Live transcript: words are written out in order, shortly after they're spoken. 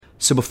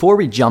So before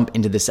we jump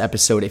into this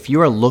episode, if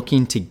you are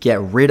looking to get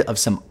rid of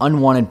some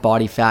unwanted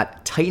body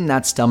fat, tighten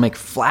that stomach,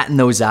 flatten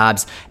those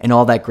abs, and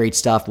all that great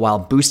stuff while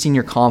boosting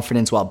your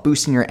confidence, while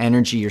boosting your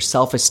energy, your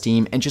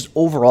self-esteem, and just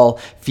overall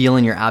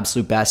feeling your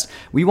absolute best,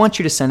 we want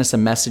you to send us a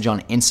message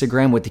on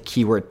Instagram with the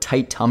keyword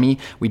tight tummy.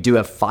 We do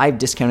have 5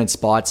 discounted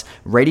spots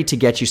ready to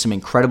get you some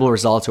incredible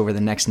results over the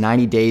next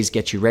 90 days,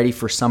 get you ready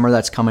for summer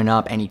that's coming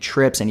up, any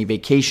trips, any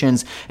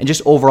vacations, and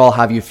just overall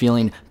have you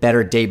feeling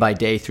better day by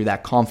day through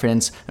that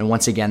confidence and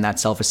once again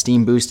that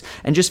self-esteem boost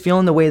and just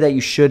feeling the way that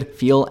you should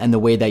feel and the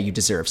way that you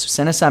deserve. So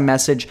send us that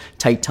message,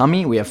 tight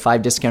tummy. We have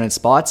 5 discounted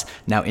spots.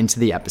 Now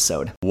into the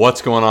episode.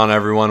 What's going on,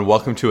 everyone?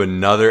 Welcome to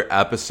another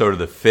episode of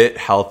the Fit,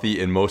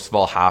 Healthy, and most of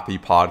all Happy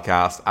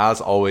podcast.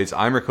 As always,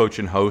 I'm your coach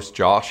and host,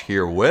 Josh,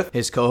 here with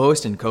his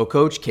co-host and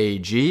co-coach,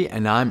 KG,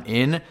 and I'm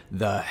in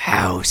the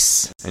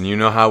house. And you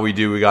know how we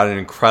do. We got an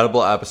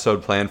incredible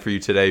episode planned for you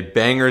today,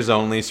 bangers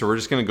only. So we're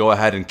just going to go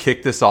ahead and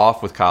kick this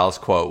off with Kyle's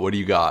quote. What do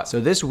you got? So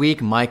this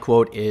week, my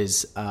quote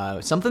is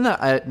something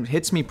that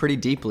hits me pretty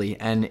deeply,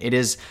 and it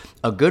is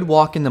a good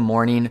walk in the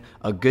morning,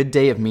 a good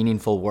day of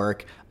meaningful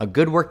work, a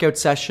good workout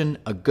session,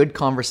 a good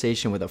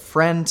conversation with a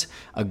friend,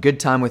 a good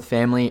time with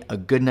family, a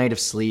good night of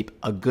sleep,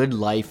 a good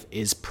life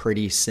is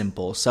pretty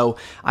simple. So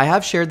I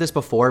have shared this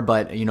before,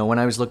 but when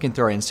I was looking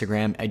through our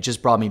Instagram, it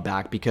just brought me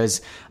back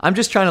because I'm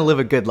just trying to live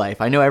a good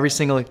life. I know every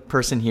single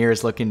person here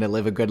is looking to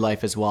live a good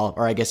life as well,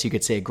 or I guess you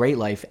could say a great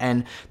life.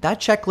 And that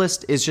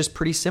checklist is just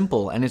pretty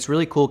simple. And it's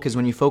really cool because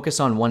when you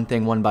focus on one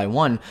thing one by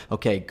one,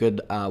 okay,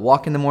 good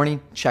walk in the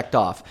morning, checked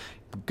off.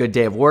 Good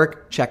day of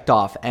work, checked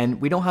off.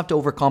 And we don't have to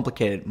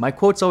overcomplicate it. My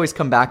quotes always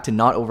come back to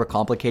not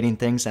overcomplicating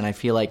things. And I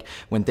feel like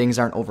when things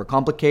aren't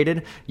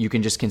overcomplicated, you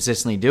can just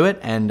consistently do it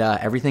and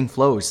everything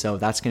flows. So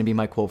that's going to be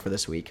my quote for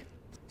this week.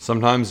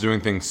 Sometimes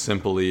doing things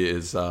simply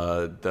is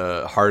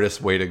the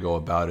hardest way to go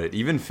about it.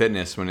 Even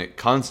fitness, when it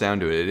comes down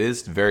to it, it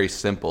is very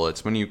simple.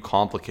 It's when you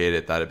complicate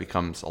it that it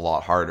becomes a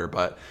lot harder.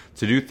 But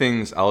to do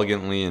things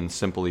elegantly and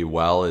simply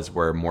well is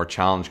where more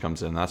challenge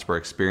comes in. That's where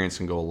experience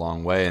can go a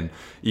long way. And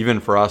even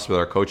for us with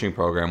our coaching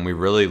program, we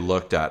really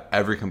looked at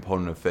every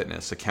component of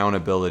fitness: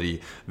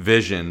 accountability,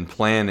 vision,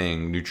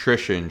 planning,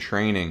 nutrition,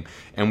 training.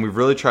 And we've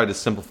really tried to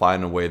simplify it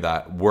in a way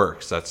that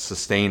works, that's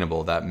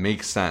sustainable, that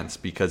makes sense.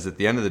 Because at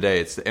the end of the day,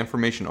 it's the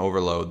information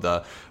overload,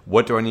 the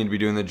what do I need to be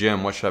doing in the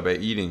gym, what should I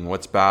be eating,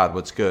 what's bad,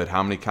 what's good,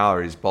 how many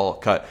calories,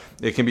 bulk, cut.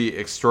 It can be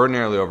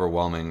extraordinarily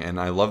overwhelming. And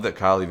I love that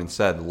Kyle even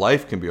said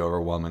life can be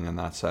overwhelming in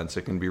that sense.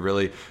 It can be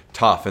really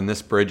tough. And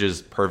this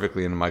bridges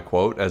perfectly into my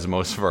quote, as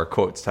most of our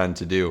quotes tend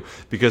to do,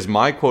 because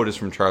my quote is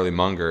from Charlie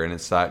Munger, and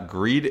it's that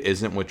greed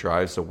isn't what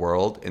drives the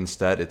world.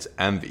 Instead, it's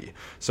envy.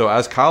 So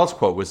as Kyle's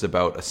quote was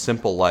about a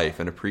simple life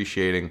and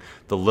appreciating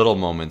the little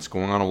moments,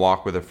 going on a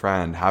walk with a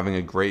friend, having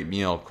a great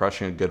meal,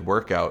 crushing a good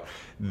workout,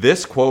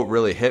 this quote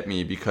really hit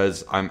me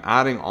because I'm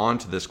adding on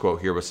to this quote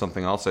here with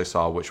something else I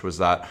saw, which was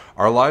that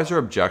our lives are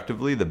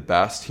objectively the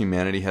best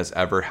humanity has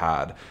ever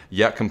had,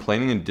 yet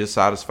complaining and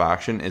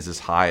dissatisfaction is as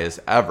high as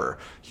ever.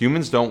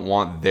 Humans don't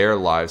want their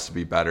lives to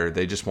be better.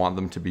 They just want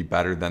them to be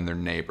better than their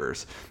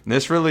neighbors. And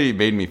this really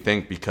made me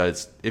think,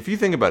 because if you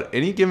think about it,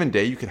 any given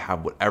day, you could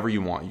have whatever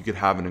you want. You could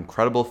have an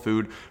incredible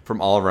food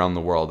from all around the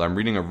world. I'm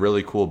reading a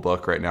really cool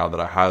book right now that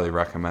I highly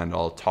recommend.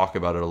 I'll talk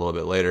about it a little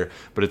bit later,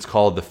 but it's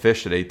called The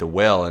Fish That Ate the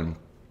Whale, and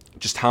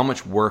just how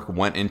much work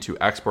went into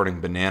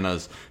exporting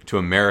bananas to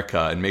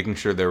America and making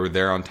sure they were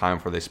there on time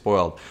before they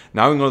spoiled.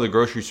 Now we can go to the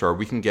grocery store.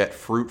 We can get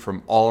fruit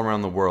from all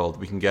around the world.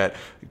 We can get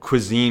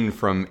cuisine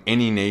from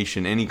any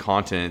nation, any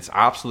continent. It's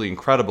absolutely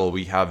incredible.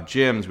 We have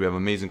gyms. We have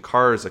amazing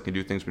cars that can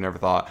do things we never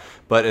thought.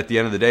 But at the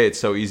end of the day, it's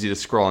so easy to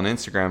scroll on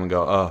Instagram and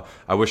go, oh,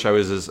 I wish I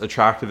was as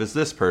attractive as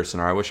this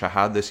person, or I wish I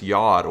had this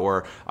yacht,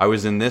 or I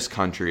was in this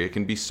country. It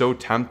can be so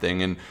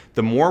tempting. And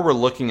the more we're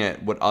looking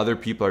at what other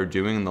people are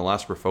doing and the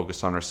less we're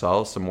focused on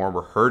ourselves, the more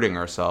we're hurting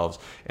ourselves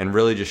and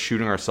really just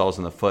shooting ourselves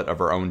in the foot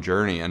of our own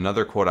journey.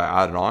 Another quote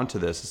I added on to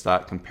this is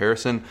that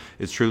comparison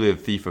is truly a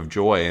thief of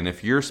joy. And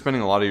if you're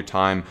spending a lot of your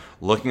time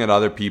looking at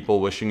other people,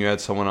 wishing you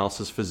had someone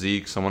else's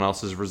physique, someone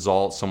else's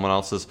results, someone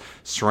else's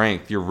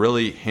strength, you're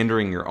really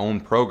hindering your own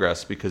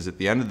progress, because at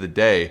the end of the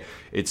day,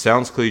 it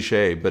sounds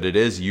cliche, but it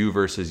is you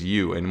versus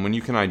you. And when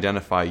you can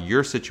identify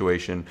your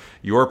situation,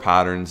 your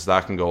patterns,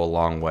 that can go a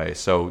long way.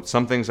 So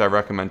some things I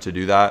recommend to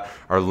do that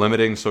are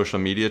limiting social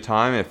media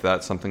time. If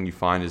that's something you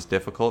find is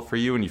difficult for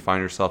you and you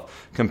find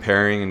yourself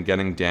comparing and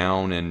getting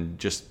down and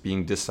just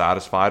being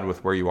dissatisfied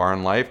with where you are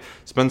in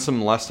life, spend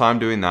some less time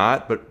doing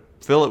that, but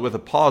fill it with a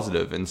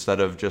positive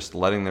instead of just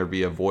letting there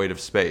be a void of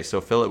space.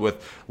 So fill it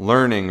with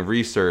learning,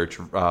 research,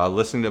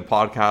 listening to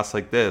podcasts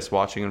like this,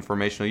 watching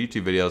informational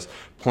YouTube videos,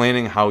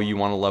 planning how you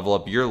want to level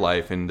up your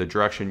life in the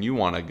direction you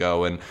want to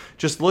go, and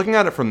just looking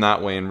at it from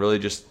that way and really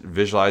just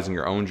visualizing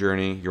your own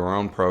journey, your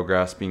own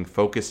progress, being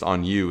focused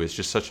on you is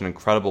just such an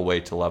incredible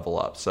way to level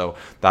up. So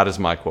that is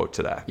my quote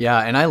today. Yeah,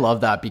 and I love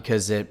that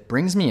because it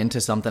brings me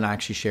into something I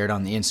actually shared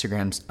on the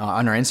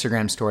on our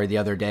Instagram story the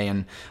other day,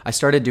 and I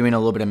started doing a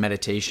little bit of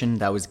meditation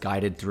that was guided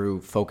guided through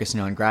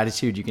focusing on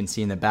gratitude. You can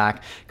see in the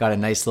back, got a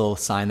nice little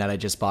sign that I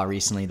just bought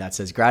recently that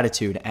says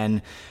gratitude.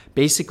 And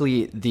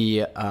basically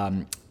the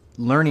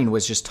learning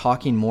was just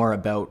talking more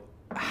about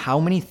how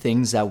many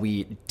things that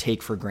we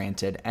take for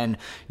granted. And,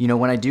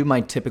 when I do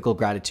my typical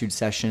gratitude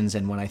sessions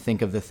and when I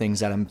think of the things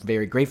that I'm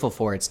very grateful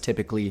for, it's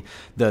typically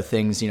the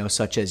things,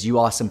 such as you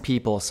awesome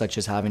people, such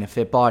as having a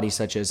fit body,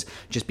 such as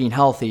just being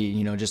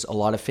healthy, just a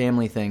lot of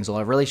family things, a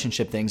lot of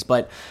relationship things.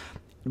 But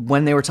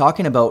when they were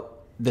talking about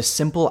the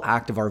simple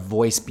act of our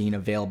voice being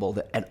available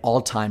at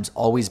all times,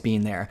 always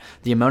being there,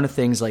 the amount of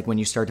things like when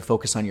you start to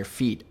focus on your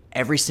feet,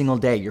 every single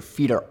day, your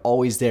feet are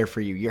always there for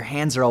you. Your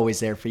hands are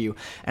always there for you.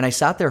 And I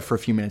sat there for a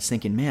few minutes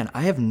thinking, man,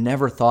 I have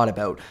never thought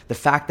about the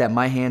fact that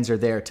my hands are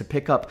there to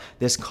pick up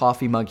this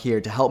coffee mug here,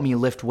 to help me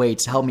lift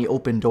weights, to help me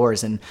open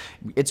doors. And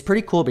it's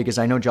pretty cool because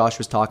I know Josh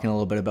was talking a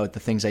little bit about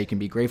the things that you can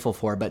be grateful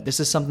for, but this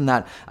is something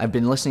that I've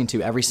been listening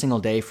to every single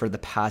day for the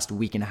past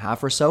week and a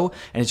half or so.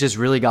 And it's just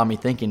really got me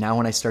thinking. Now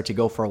when I start to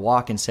go for a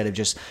walk, instead of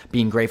just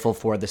being grateful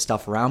for the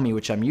stuff around me,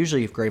 which I'm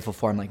usually grateful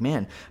for, I'm like,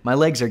 man, my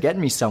legs are getting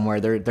me somewhere.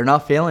 They're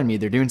not failing me.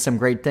 They're doing some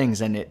great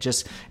things, and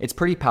it's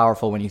pretty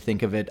powerful when you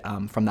think of it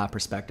from that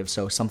perspective.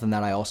 So something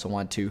that I also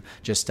want to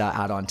just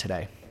add on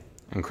today.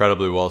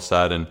 Incredibly well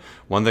said. And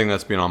one thing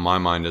that's been on my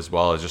mind as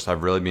well is just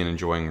I've really been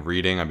enjoying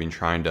reading. I've been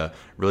trying to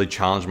really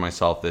challenge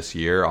myself this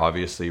year.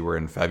 Obviously, we're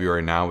in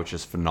February now, which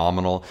is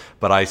phenomenal.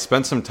 But I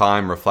spent some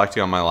time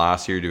reflecting on my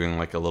last year, doing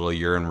like a little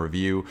year in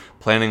review,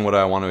 planning what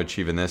I want to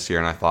achieve in this year.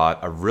 And I thought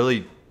a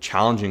really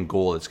challenging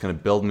goal that's going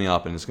to build me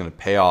up and it's going to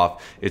pay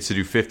off, it's to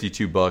do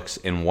 52 books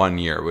in 1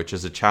 year, which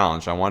is a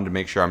challenge. I wanted to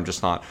make sure I'm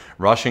just not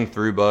rushing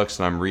through books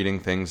and I'm reading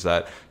things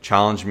that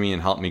challenge me and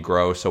help me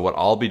grow. So what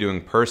I'll be doing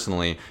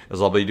personally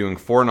is I'll be doing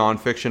 4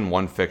 nonfiction,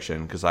 1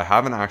 fiction, because I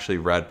haven't actually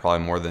read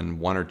probably more than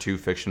 1 or 2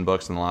 fiction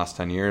books in the last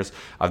 10 years.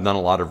 I've done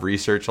a lot of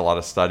research, a lot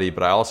of study,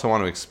 but I also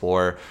want to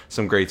explore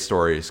some great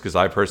stories because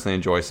I personally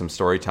enjoy some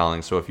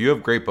storytelling. So if you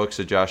have great book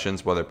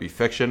suggestions, whether it be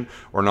fiction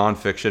or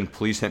nonfiction,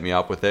 please hit me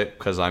up with it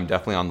because I'm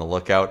definitely on the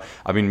lookout.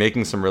 I've been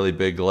making some really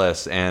big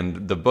lists,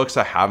 and the books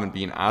I haven't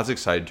been as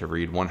excited to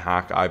read, one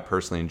hack I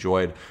personally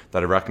enjoyed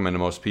that I recommend to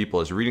most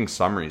people is reading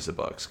summaries of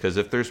books, because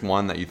if there's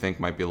one that you think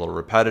might be a little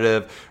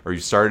repetitive or you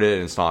started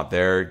and it's not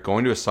there,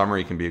 going to a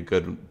summary can be a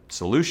good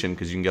solution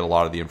because you can get a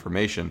lot of the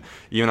information.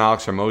 Even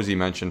Alex Hormozi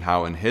mentioned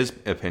how in his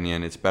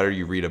opinion it's better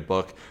you read a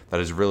book that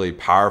is really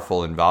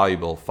powerful and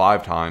valuable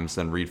 5 times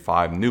than read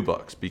 5 new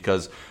books,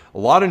 because a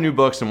lot of new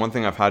books, and one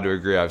thing I've had to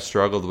agree, I've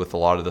struggled with a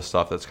lot of the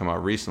stuff that's come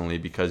out recently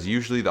because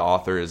usually the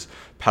author is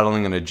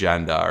peddling an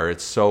agenda or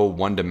it's so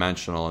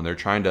one-dimensional and they're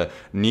trying to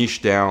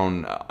niche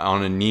down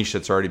on a niche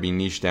that's already been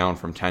niched down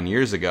from 10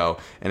 years ago,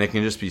 and it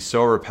can just be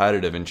so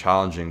repetitive and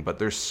challenging. But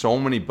there's so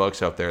many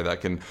books out there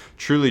that can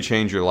truly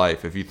change your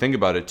life. If you think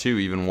about it too,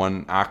 even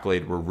one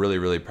accolade we're really,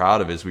 really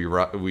proud of is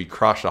we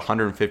crushed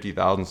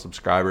 150,000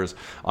 subscribers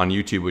on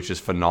YouTube, which is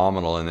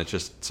phenomenal, and it's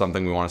just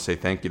something we want to say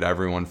thank you to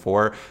everyone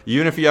for.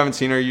 Even if you haven't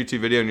seen our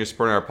YouTube video and you're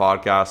supporting our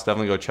podcast,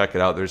 definitely go check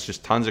it out. There's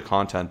just tons of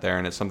content there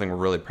and it's something we're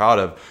really proud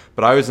of.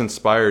 But I was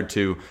inspired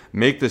to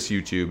make this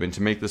YouTube and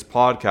to make this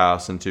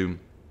podcast and to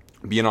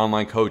be an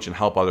online coach and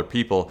help other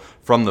people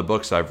from the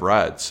books I've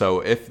read.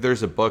 So if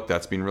there's a book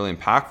that's been really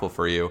impactful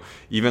for you,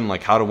 even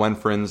like How to Win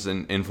Friends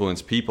and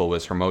Influence People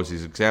was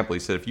Hormozi's example. He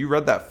said if you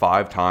read that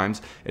 5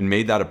 times and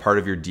made that a part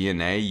of your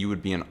DNA, you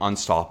would be an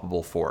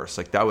unstoppable force.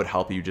 Like that would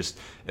help you just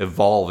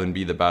evolve and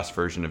be the best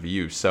version of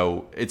you.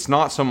 So it's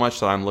not so much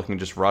that I'm looking to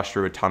just rush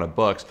through a ton of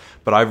books,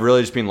 but I've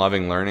really just been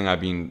loving learning.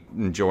 I've been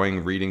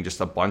enjoying reading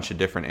just a bunch of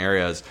different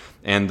areas.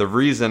 And the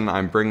reason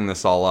I'm bringing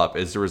this all up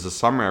is there was a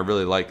summary I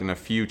really liked and a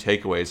few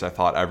takeaways I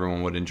thought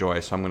everyone would enjoy.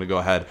 So I'm going to go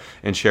ahead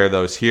and share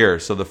those here.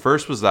 So the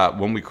first was that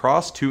when we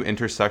cross 2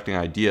 intersecting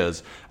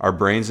ideas, our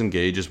brains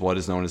engage as what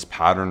is known as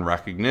pattern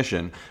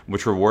recognition,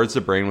 which rewards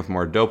the brain with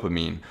more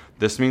dopamine.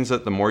 This means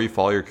that the more you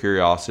follow your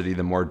curiosity,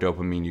 the more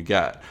dopamine you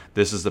get.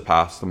 This is the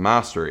path to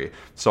mastery.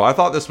 So I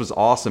thought this was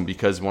awesome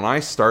because when I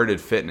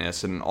started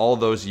fitness, and all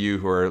those of you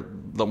who are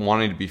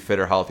wanting to be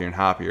fitter, healthier, and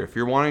happier, if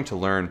you're wanting to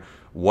learn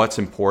what's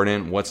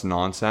important, what's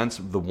nonsense,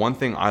 the one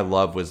thing I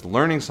love was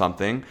learning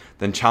something,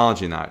 then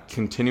challenging that,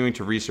 continuing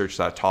to research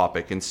that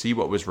topic and see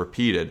what was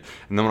repeated.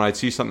 And then when I'd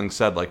see something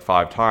said like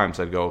 5 times,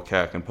 I'd go,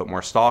 okay, I can put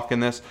more stock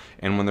in this.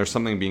 And when there's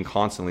something being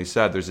constantly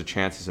said, there's a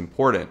chance it's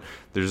important.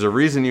 There's a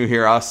reason you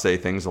hear us say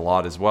things a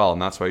lot as well,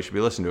 and that's why you should be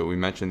listening to it. We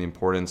mentioned the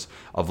importance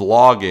of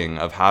logging,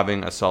 of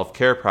having a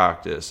self-care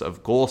practice,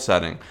 of goal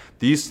setting.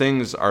 These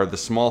things are the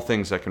small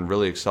things that can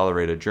really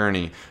accelerate a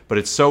journey, but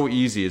it's so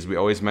easy, as we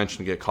always mention,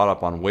 to get caught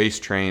up on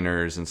waist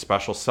trainers and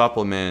special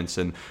supplements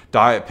and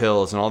diet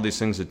pills and all these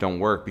things that don't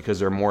work because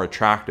they're more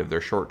attractive,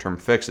 they're short-term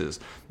fixes.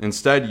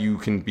 Instead, you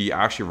can be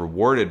actually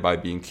rewarded by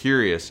being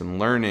curious and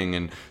learning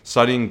and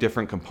studying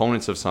different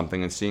components of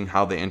something and seeing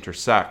how they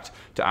intersect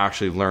to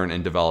actually learn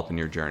and develop in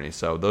your journey.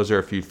 So those are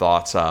a few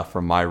thoughts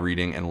from my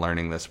reading and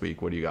learning this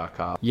week. What do you got,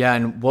 Kyle? Yeah,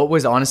 and what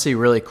was honestly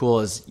really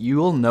cool is you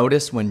will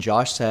notice when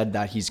Josh said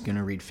that he's going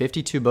to read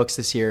 52 books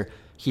this year,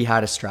 he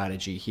had a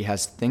strategy. He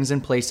has things in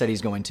place that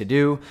he's going to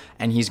do,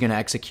 and he's going to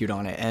execute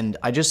on it. And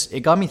it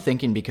got me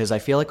thinking, because I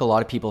feel like a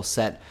lot of people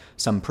set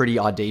some pretty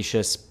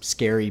audacious,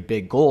 scary,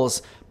 big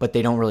goals, but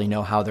they don't really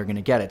know how they're going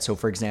to get it. So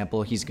for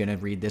example, he's going to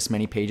read this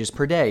many pages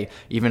per day.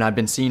 Even I've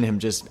been seeing him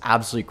just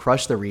absolutely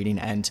crush the reading.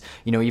 And,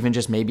 even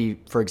just maybe,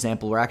 for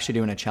example, we're actually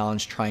doing a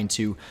challenge trying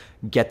to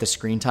get the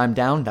screen time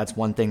down. That's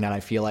one thing that I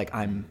feel like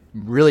I'm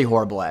really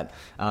horrible at.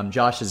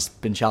 Josh has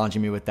been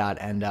challenging me with that.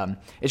 And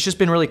it's just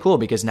been really cool,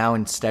 because now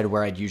instead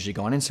where I'd usually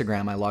go on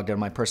Instagram, I logged out of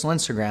my personal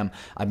Instagram.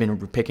 I've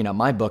been picking up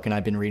my book and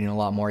I've been reading a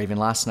lot more. Even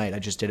last night, I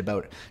just did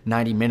about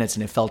 90 minutes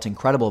and it felt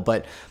incredible.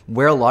 But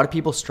where a lot of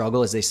people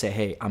struggle is they say,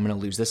 hey, I'm going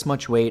to lose this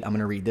much weight. I'm going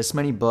to read this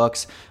many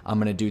books. I'm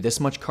going to do this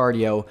much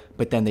cardio,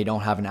 but then they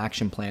don't have an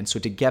action plan. So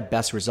to get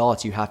best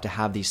results, you have to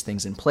have these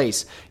things in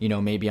place.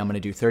 Maybe I'm going to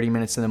do 30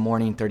 minutes in the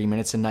morning, 30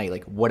 minutes at night,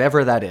 like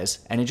whatever that is.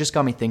 And it just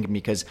got me thinking,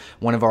 because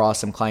one of our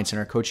awesome clients in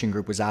our coaching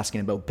group was asking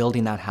about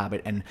building that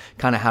habit and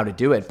kind of how to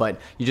do it. But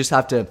you just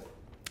have to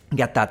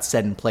get that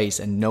set in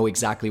place and know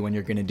exactly when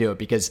you're going to do it,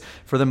 because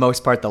for the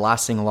most part, the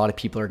last thing a lot of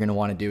people are going to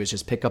want to do is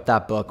just pick up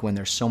that book when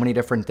there's so many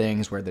different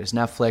things, where there's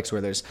Netflix,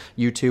 where there's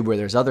YouTube, where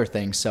there's other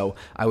things. So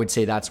I would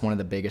say that's one of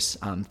the biggest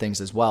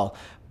things as well.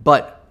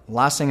 But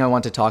last thing I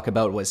want to talk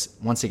about was,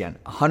 once again,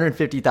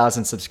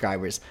 150,000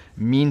 subscribers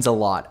means a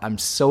lot. I'm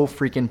so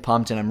freaking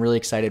pumped, and I'm really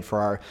excited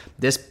for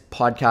this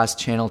podcast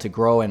channel to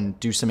grow and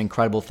do some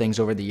incredible things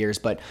over the years.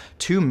 But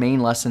two main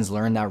lessons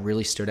learned that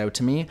really stood out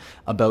to me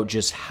about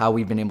just how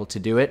we've been able to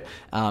do it.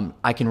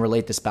 I can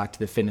relate this back to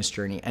the fitness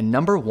journey. And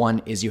number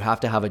one is you have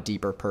to have a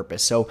deeper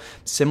purpose. So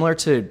similar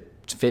to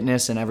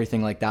fitness and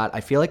everything like that,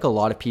 I feel like a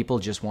lot of people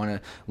just want to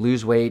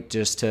lose weight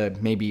just to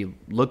maybe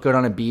look good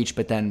on a beach,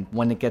 but then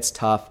when it gets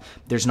tough,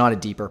 there's not a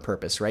deeper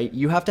purpose, right?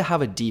 You have to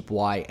have a deep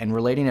why. And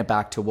relating it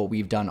back to what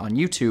we've done on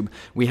YouTube,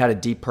 we had a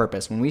deep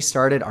purpose. When we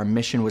started, our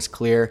mission was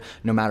clear.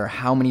 No matter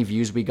how many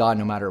views we got,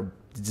 no matter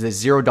the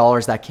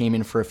 $0 that came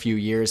in for a few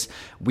years,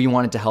 we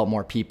wanted to help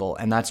more people.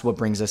 And that's what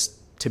brings us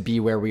to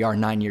be where we are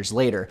 9 years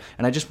later.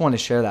 And I just want to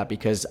share that,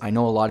 because I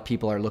know a lot of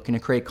people are looking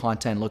to create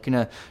content, looking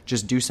to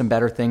just do some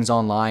better things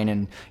online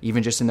and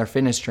even just in their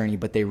fitness journey,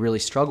 but they really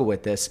struggle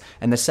with this.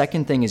 And the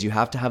second thing is you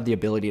have to have the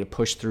ability to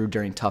push through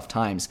during tough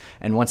times.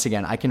 And once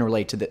again, I can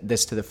relate to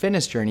this to the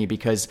fitness journey,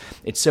 because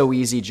it's so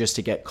easy just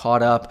to get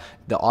caught up.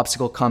 The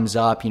obstacle comes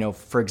up,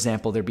 for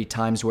example, there'd be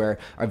times where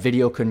our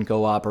video couldn't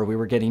go up, or we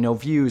were getting no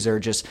views,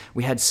 or just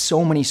we had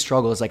so many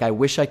struggles. Like I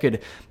wish I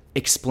could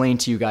explain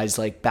to you guys,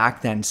 like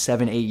back then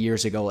 7-8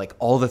 years ago, like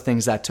all the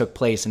things that took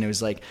place. And it was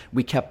like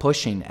we kept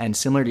pushing. And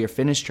similar to your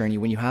fitness journey,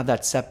 when you have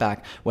that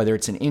setback, whether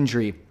it's an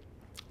injury,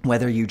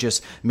 whether you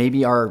just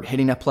maybe are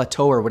hitting a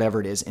plateau or whatever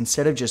it is,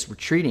 instead of just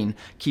retreating,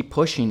 keep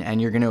pushing,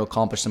 and you're going to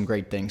accomplish some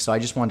great things. So I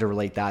just wanted to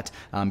relate that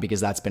because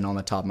that's been on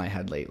the top of my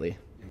head lately.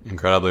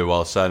 Incredibly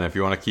well said. And if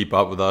you want to keep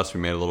up with us, we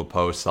made a little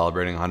post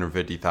celebrating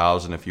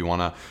 150,000. If you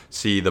want to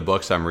see the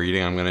books I'm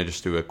reading, I'm going to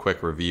just do a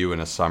quick review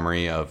and a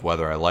summary of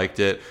whether I liked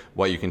it,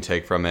 what you can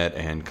take from it,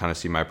 and kind of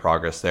see my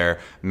progress there.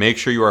 Make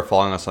sure you are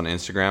following us on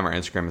Instagram. Our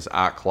Instagram is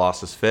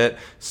 @ColossusFit,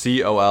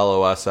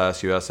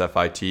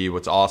 COLOSSUSFIT.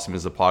 What's awesome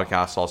is the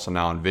podcast is also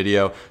now on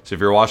video. So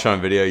if you're watching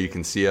on video, you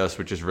can see us,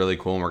 which is really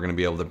cool. And we're going to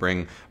be able to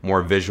bring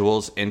more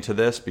visuals into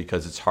this,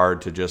 because it's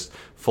hard to just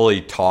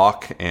fully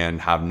talk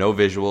and have no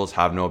visuals,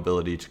 have no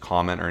ability to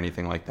comment or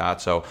anything like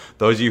that. So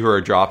those of you who are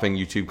dropping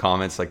YouTube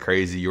comments like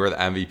crazy, you are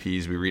the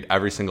MVPs. We read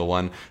every single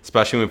one,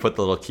 especially when we put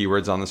the little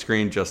keywords on the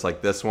screen, just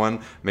like this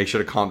one. Make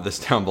sure to comment this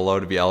down below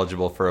to be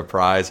eligible for a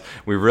prize.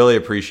 We really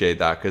appreciate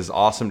that, because it's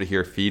awesome to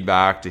hear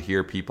feedback, to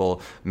hear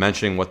people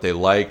mentioning what they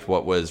liked,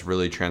 what was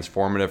really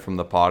transformative from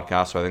the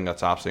podcast. So I think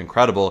that's absolutely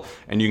incredible.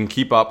 And you can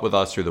keep up with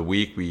us through the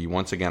week.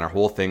 Once again, our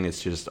whole thing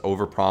is to just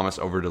overpromise,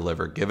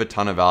 overdeliver, give a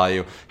ton of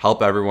value,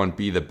 help everyone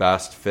be the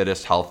best,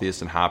 fittest,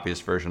 healthiest, and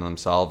happiest version of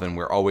themselves. And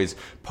we're always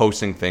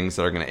posting things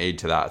that are going to aid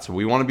to that. So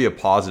we want to be a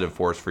positive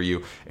force for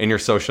you in your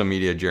social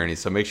media journey.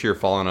 So make sure you're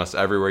following us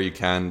everywhere you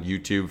can.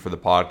 YouTube for the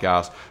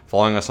podcast,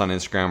 following us on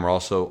Instagram. We're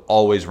also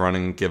always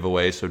running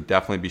giveaways, so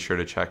definitely be sure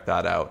to check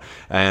that out.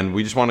 And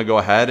we just want to go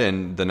ahead,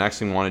 and the next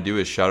thing we want to do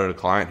is shout out a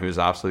client who's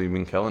absolutely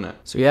been killing it.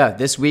 So yeah,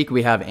 this week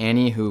we have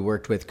Annie, who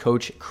worked with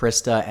Coach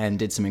Krista and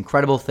did some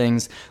incredible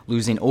things,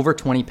 losing over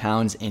 20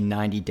 pounds in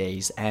 90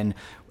 days. And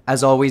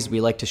as always,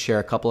 we like to share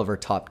a couple of our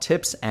top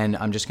tips, and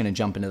I'm just going to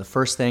jump into the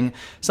first thing,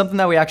 something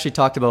that we actually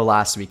talked about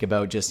last week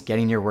about just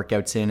getting your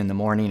workouts in the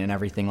morning and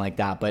everything like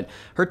that. But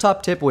her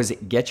top tip was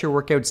get your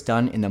workouts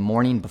done in the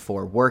morning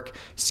before work.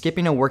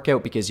 Skipping a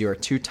workout because you are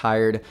too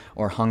tired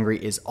or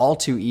hungry is all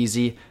too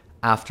easy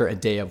after a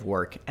day of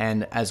work.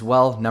 And as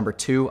well, number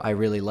 2, I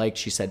really liked,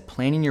 she said,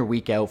 planning your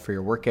week out for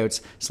your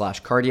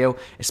workouts/cardio,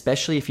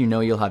 especially if you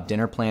know you'll have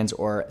dinner plans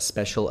or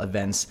special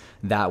events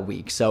that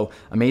week. So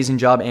amazing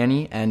job,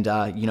 Annie. And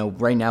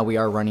right now we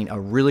are running a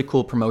really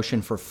cool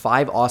promotion for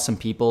 5 awesome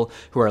people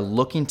who are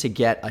looking to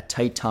get a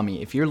tight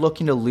tummy. If you're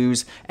looking to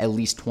lose at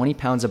least 20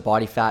 pounds of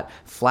body fat,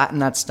 flatten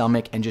that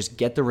stomach, and just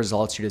get the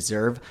results you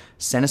deserve,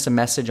 send us a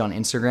message on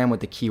Instagram with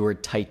the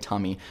keyword tight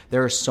tummy.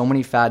 There are so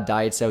many fad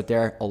diets out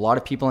there. A lot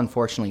of people in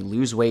unfortunately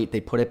lose weight,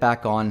 they put it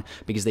back on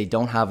because they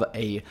don't have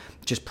a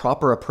just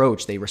proper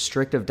approach. They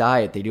restrictive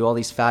diet, they do all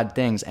these fad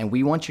things, and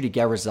we want you to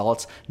get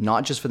results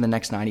not just for the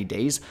next 90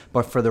 days,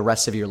 but for the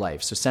rest of your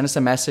life. So send us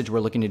a message. We're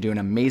looking to do an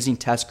amazing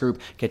test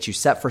group, get you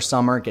set for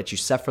summer, get you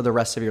set for the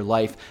rest of your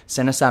life.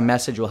 Send us that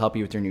message. We'll help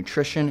you with your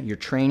nutrition, your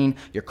training,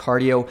 your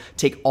cardio,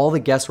 take all the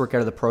guesswork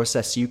out of the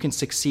process so you can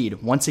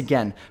succeed once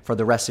again for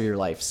the rest of your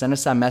life. Send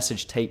us that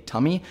message, Tate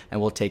Tummy, and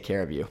we'll take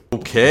care of you.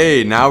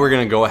 Okay, now we're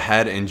going to go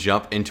ahead and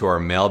jump into our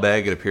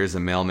mailbag. It appears the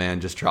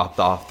mailman just dropped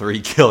off 3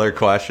 killer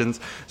questions.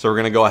 So we're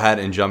going to go ahead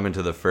and jump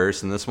into the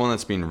first, and this one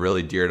that's been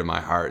really dear to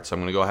my heart. So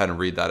I'm going to go ahead and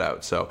read that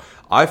out. So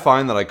I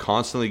find that I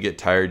constantly get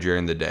tired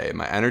during the day.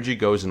 My energy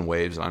goes in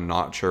waves and I'm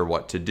not sure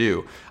what to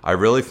do. I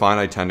really find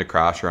I tend to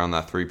crash around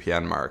that 3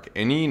 p.m. mark.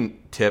 Any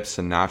tips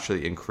to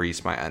naturally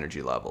increase my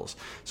energy levels?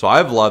 So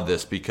I've loved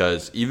this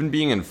because even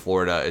being in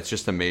Florida, it's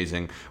just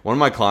amazing. One of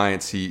my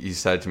clients, he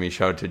said to me,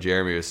 shout out to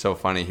Jeremy, it was so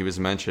funny. He was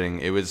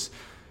mentioning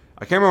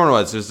I can't remember when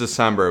it was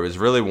December. It was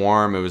really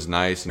warm. It was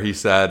nice. And he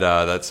said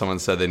that someone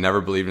said they never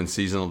believed in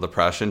seasonal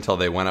depression until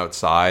they went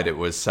outside. It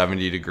was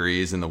 70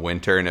 degrees in the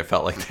winter and it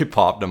felt like they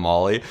popped a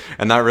Molly.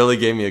 And that really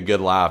gave me a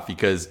good laugh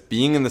because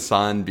being in the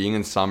sun, being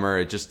in summer,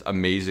 it's just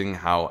amazing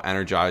how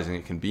energizing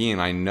it can be.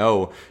 And I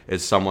know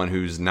as someone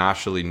who's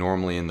naturally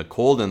normally in the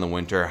cold in the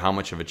winter, how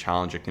much of a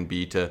challenge it can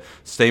be to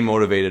stay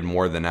motivated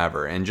more than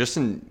ever. And just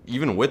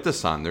even with the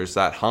sun, there's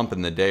that hump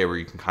in the day where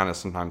you can kind of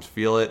sometimes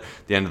feel it,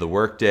 the end of the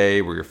work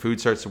day, where your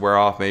food starts to wear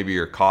off, maybe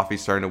your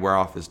coffee's starting to wear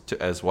off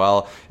as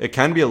well. It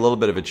can be a little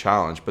bit of a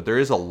challenge, but there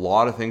is a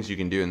lot of things you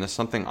can do, and this is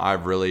something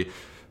I've really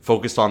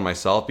focused on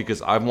myself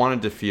because I've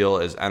wanted to feel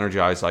as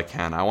energized as I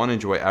can. I want to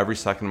enjoy every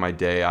second of my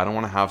day. I don't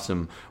want to have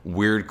some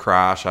weird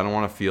crash. I don't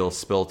want to feel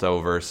spilt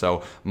over.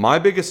 So my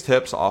biggest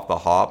tips off the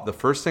hop, the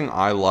first thing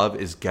I love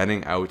is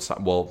getting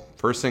outside. Well,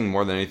 first thing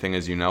more than anything,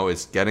 as you know,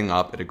 is getting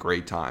up at a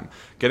great time.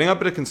 Getting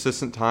up at a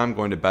consistent time,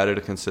 going to bed at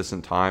a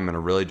consistent time in a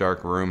really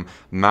dark room,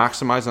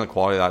 maximizing the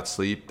quality of that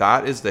sleep.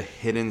 That is the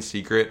hidden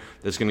secret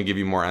that's going to give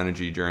you more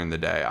energy during the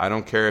day. I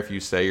don't care if you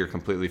say you're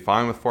completely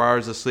fine with 4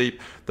 hours of sleep.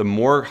 The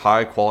more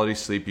high quality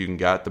sleep you can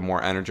get, the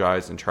more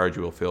energized and charged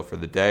you will feel for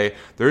the day.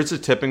 There is a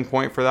tipping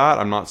point for that.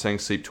 I'm not saying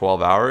sleep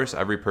 12 hours.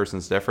 Every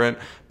person's different,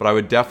 but I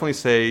would definitely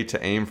say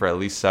to aim for at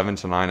least 7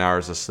 to 9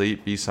 hours of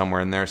sleep. Be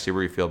somewhere in there, see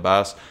where you feel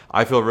best.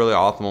 I feel really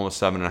optimal with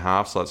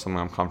 7.5, so that's something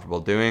I'm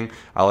comfortable doing.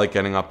 I like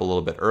getting up a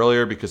little bit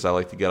earlier because I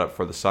like to get up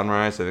for the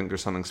sunrise. I think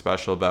there's something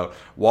special about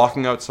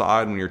walking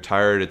outside when you're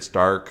tired, it's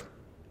dark,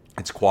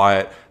 it's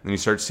quiet, and then you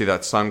start to see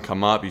that sun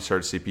come up, you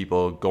start to see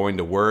people going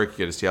to work, you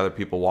get to see other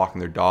people walking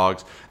their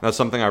dogs, and that's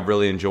something I've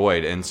really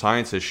enjoyed. And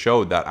science has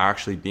showed that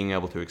actually being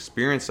able to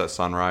experience that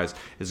sunrise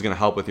is going to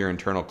help with your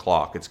internal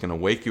clock. It's going to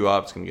wake you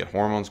up, it's going to get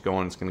hormones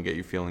going, it's going to get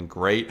you feeling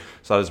great.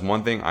 So that is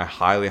one thing I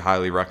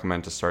highly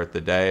recommend to start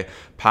the day.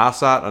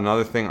 Past that,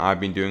 another thing I've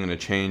been doing in a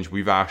change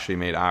we've actually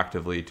made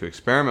actively to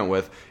experiment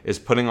with is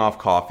putting off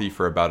coffee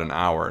for about an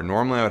hour.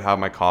 Normally I would have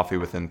my coffee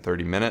within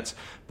 30 minutes,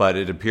 but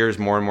it appears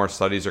more and more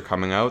studies are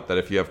coming out that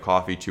if you have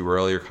coffee too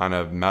early, you're kind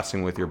of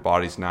messing with your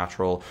body's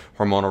natural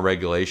hormonal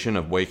regulation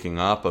of waking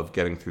up, of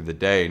getting through the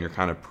day, and you're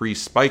kind of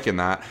pre-spiking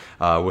that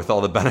with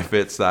all the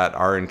benefits that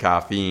are in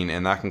caffeine,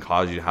 and that can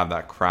cause you to have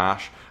that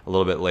crash a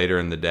little bit later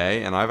in the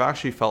day. And I've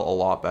actually felt a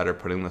lot better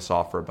putting this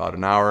off for about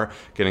an hour,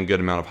 getting a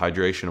good amount of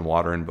hydration and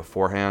water in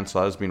beforehand. So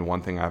that has been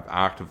one thing I've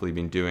actively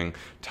been doing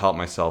to help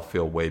myself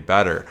feel way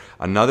better.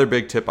 Another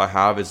big tip I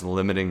have is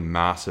limiting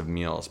massive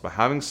meals. By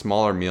having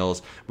smaller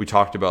meals, we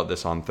talked about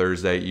this on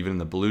Thursday, even in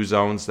the blue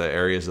zones, the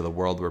areas of the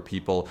world where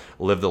people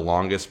live the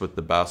longest with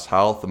the best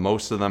health,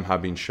 most of them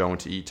have been shown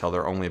to eat till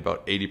they're only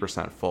about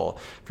 80% full.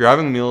 If you're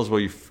having meals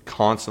where you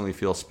constantly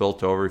feel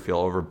spilt over, you feel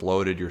over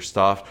bloated, you're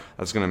stuffed,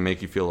 that's going to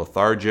make you feel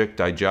lethargic.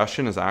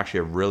 Digestion is actually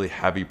a really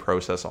heavy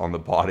process on the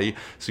body,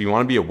 so you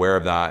want to be aware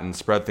of that and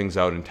spread things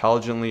out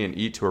intelligently and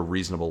eat to a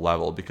reasonable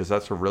level, because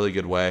that's a really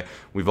good way.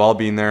 We've all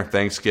been there.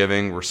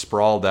 Thanksgiving, we're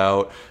sprawled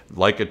out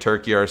like a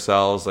turkey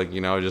ourselves, like,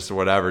 just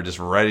whatever, just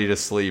ready to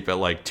sleep at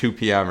like 2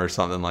 p.m. or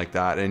something like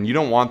that. And you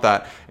don't want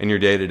that in your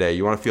day to day.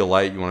 You want to feel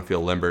light, you want to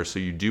feel limber, so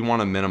you do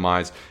want to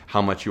minimize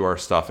how much you are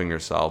stuffing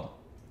yourself.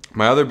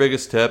 My other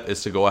biggest tip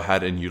is to go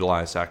ahead and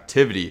utilize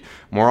activity.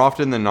 More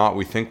often than not,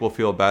 we think we'll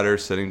feel better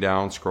sitting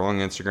down, scrolling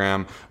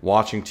Instagram,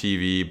 watching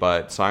TV,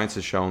 but science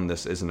has shown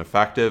this isn't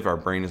effective. Our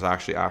brain is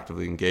actually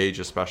actively engaged,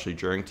 especially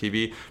during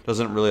TV. It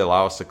doesn't really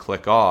allow us to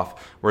click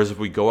off. Whereas if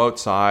we go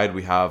outside,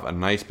 we have a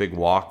nice big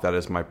walk. That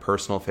is my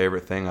personal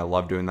favorite thing. I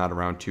love doing that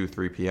around 2,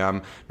 3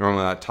 p.m.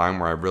 Normally that time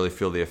where I really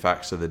feel the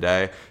effects of the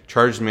day.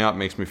 Charges me up,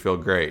 makes me feel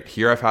great.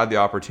 Here I've had the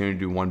opportunity to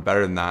do one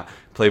better than that,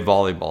 play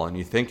volleyball, and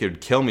you think it would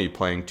kill me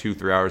playing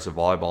 2-3 hours of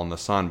volleyball in the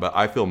sun, but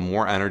I feel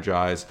more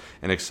energized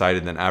and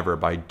excited than ever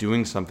by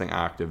doing something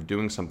active,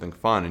 doing something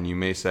fun. And you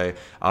may say,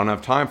 I don't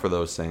have time for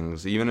those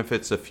things. Even if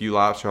it's a few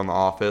laps around the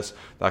office,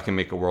 that can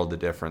make a world of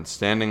difference.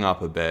 Standing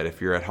up a bit, if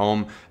you're at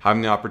home,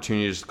 having the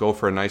opportunity to just go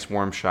for a nice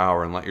warm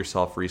shower and let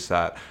yourself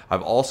reset.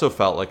 I've also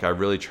felt like I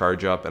really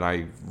charge up and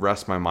I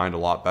rest my mind a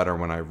lot better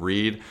when I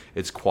read.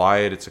 It's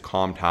quiet, it's a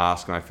calm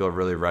task, and I feel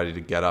really ready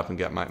to get up and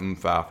get my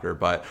oomph after.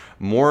 But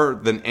more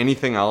than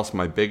anything else,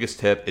 my biggest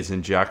tip is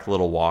inject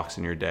little walks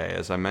in your day.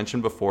 As I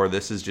mentioned before,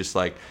 this is just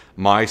like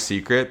my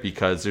secret,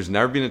 because there's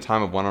never been a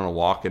time I've went on a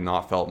walk and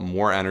not felt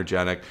more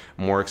energetic,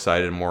 more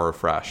excited, more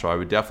refreshed. So I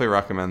would definitely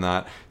recommend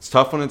that. It's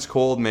tough when it's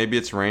cold, maybe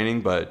it's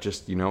raining, but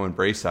just,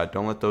 embrace that.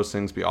 Don't let those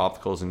things be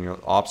obstacles in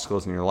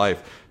your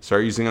life.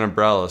 Start using an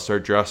umbrella,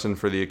 start dressing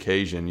for the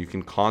occasion. You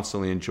can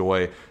constantly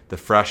enjoy the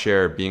fresh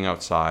air, being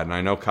outside. And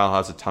I know Kyle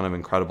has a ton of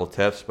incredible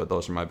tips, but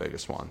those are my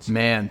biggest ones.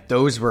 Man,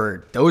 those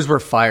were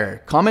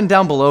fire. Comment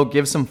down below,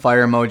 give some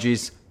fire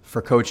emojis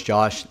for Coach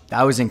Josh.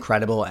 That was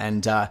incredible.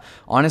 And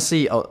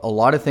honestly, a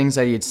lot of things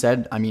that he had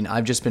said,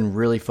 I've just been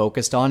really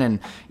focused on. And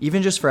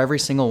even just for every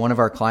single one of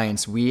our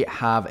clients, we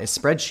have a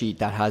spreadsheet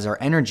that has our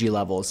energy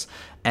levels.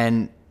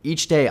 And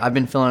each day I've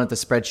been filling out the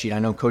spreadsheet. I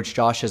know Coach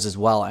Josh has as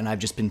well. And I've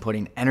just been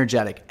putting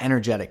energetic.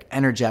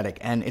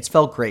 And it's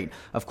felt great.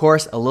 Of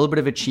course, a little bit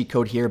of a cheat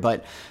code here,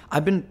 but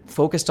I've been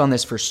focused on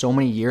this for so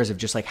many years of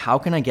just like, how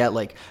can I get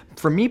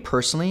for me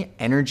personally,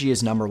 energy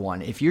is number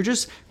one. If you're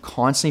just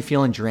constantly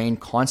feeling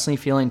drained, constantly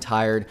feeling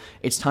tired,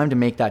 it's time to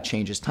make that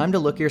change. It's time to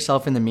look at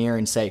yourself in the mirror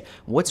and say,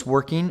 what's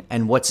working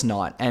and what's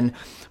not. And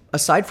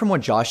aside from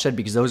what Josh said,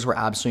 because those were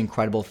absolutely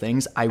incredible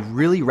things, I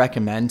really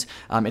recommend,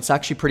 it's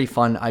actually pretty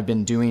fun. I've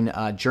been doing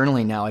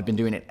journaling now. I've been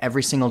doing it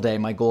every single day.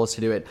 My goal is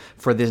to do it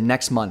for the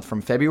next month,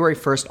 from February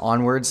 1st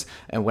onwards.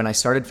 And when I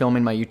started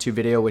filming my YouTube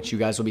video, which you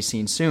guys will be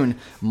seeing soon,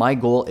 my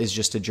goal is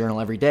just to journal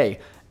every day.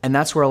 And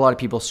that's where a lot of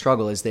people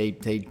struggle, is they're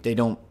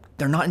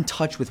not in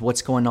touch with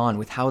what's going on,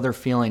 with how they're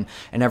feeling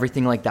and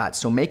everything like that.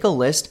 So make a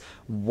list.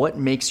 What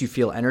makes you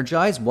feel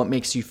energized? What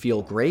makes you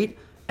feel great?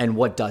 And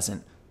what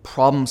doesn't?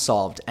 Problem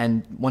solved.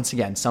 And once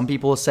again, some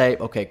people will say,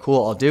 okay,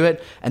 cool, I'll do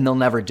it, and they'll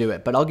never do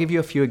it. But I'll give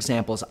you a few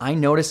examples. I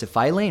notice if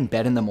I lay in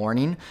bed in the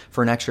morning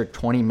for an extra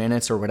 20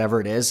 minutes or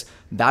whatever it is,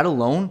 that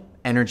alone,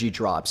 energy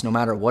drops. No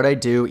matter what I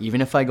do,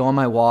 even if I go on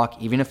my walk,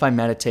 even if I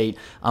meditate,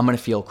 I'm going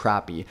to feel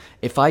crappy.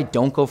 If I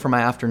don't go for my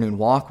afternoon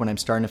walk when I'm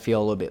starting to feel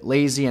a little bit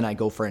lazy and I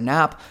go for a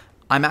nap,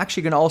 I'm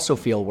actually going to also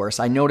feel worse.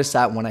 I notice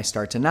that when I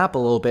start to nap a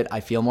little bit, I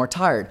feel more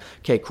tired.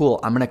 Okay, cool.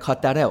 I'm going to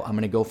cut that out. I'm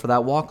going to go for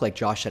that walk like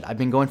Josh said. I've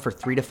been going for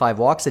 3 to 5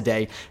 walks a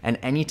day, and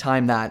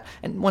anytime that,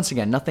 and once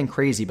again, nothing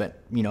crazy, but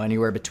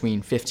anywhere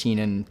between 15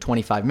 and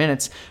 25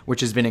 minutes, which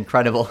has been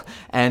incredible.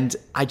 And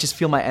I just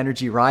feel my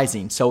energy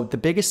rising. So the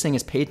biggest thing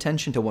is pay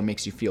attention to what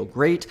makes you feel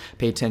great.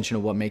 Pay attention to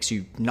what makes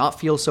you not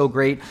feel so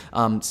great.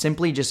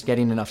 Simply just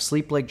getting enough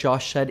sleep, like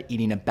Josh said,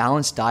 eating a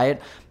balanced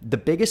diet. The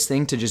biggest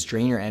thing to just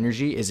drain your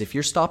energy is if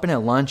you're stopping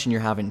at lunch and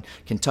you're having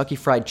Kentucky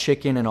Fried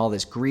Chicken and all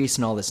this grease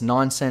and all this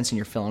nonsense, and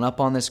you're filling up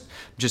on this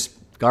just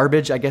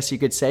garbage, I guess you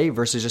could say,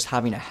 versus just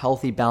having a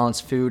healthy,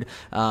 balanced food,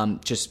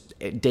 just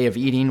a day of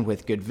eating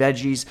with good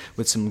veggies,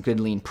 with some good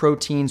lean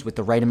proteins, with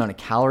the right amount of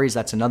calories.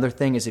 That's another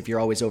thing, is if you're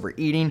always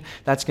overeating,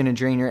 that's going to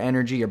drain your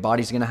energy. Your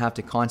body's going to have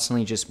to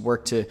constantly just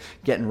work to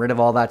getting rid of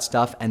all that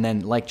stuff. And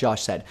then, like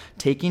Josh said,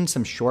 taking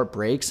some short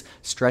breaks,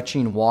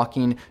 stretching,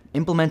 walking,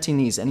 implementing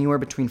these anywhere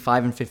between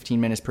 5 and 15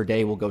 minutes per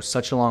day will go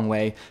such a long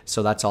way.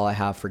 So that's all I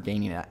have for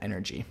gaining that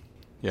energy.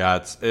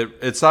 Yeah,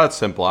 it's that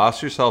simple.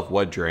 Ask yourself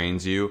what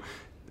drains you.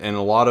 And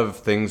a lot of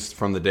things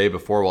from the day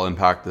before will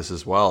impact this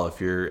as well.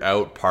 If you're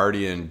out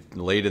partying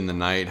late in the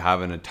night,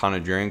 having a ton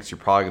of drinks, you're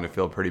probably going to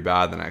feel pretty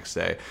bad the next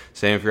day.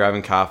 Same if you're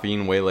having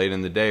caffeine way late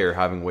in the day, or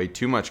having way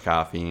too much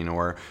caffeine,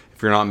 or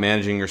if you're not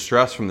managing your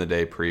stress from the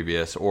day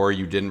previous, or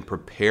you didn't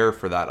prepare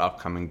for that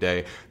upcoming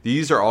day.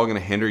 These are all going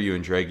to hinder you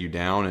and drag you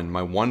down. And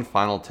my one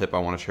final tip I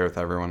want to share with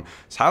everyone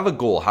is have a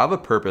goal, have a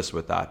purpose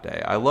with that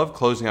day. I love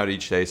closing out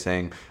each day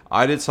saying,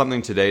 I did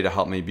something today to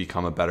help me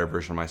become a better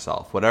version of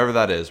myself. Whatever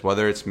that is,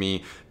 whether it's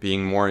me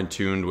being more in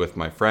tune with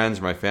my friends,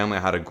 my family,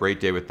 I had a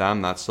great day with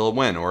them, that's still a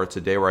win. Or it's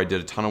a day where I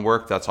did a ton of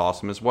work, that's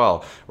awesome as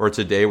well. Or it's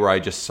a day where I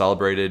just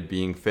celebrated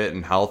being fit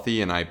and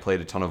healthy and I played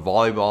a ton of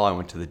volleyball, I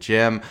went to the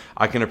gym.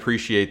 I can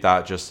appreciate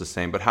that just the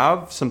same, but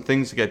have some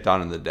things to get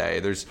done in the day.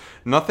 There's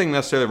nothing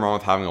necessarily wrong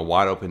with having a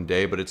wide open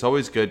day, but it's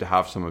always good to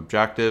have some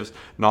objectives,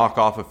 knock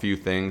off a few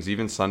things.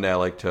 Even Sunday I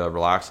like to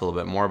relax a little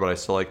bit more, but I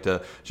still like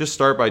to just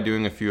start by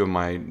doing a few of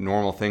my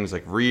normal things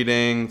like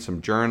reading,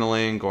 some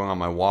journaling, going on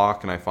my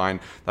walk, and I find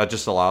that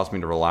just allows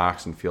me to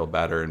relax and feel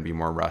better and be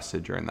more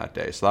rested during that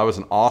day. So that was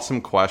an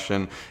awesome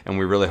question, and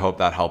we really hope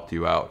that helped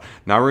you out.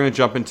 Now we're going to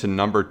jump into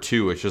number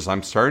 2, which is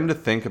I'm starting to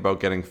think about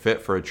getting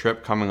fit for a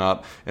trip coming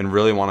up and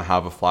really want to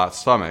have a flat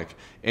stomach.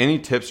 Any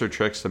tips or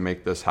tricks to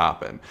make this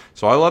happen?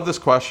 So I love this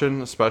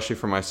question, especially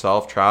for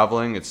myself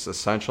traveling. It's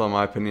essential, in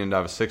my opinion, to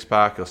have a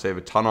 6-pack. You'll save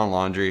a ton on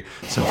laundry.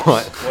 So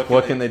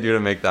what can they do to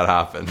make that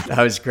happen?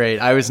 That was great.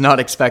 I was not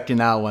expecting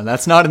that one.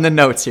 That's not in the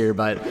notes here,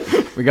 but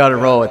We got to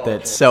roll with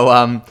it.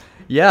 So,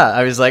 yeah,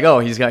 I was like, oh,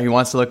 he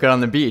wants to look good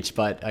on the beach,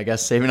 but I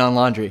guess saving on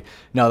laundry.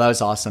 No, that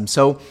was awesome.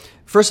 So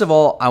first of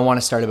all, I want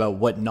to start about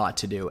what not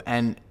to do.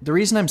 And the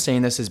reason I'm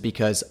saying this is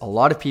because a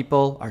lot of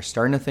people are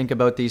starting to think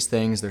about these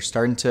things. They're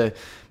starting to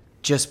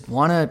just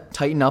want to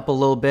tighten up a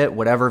little bit,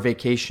 whatever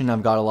vacation.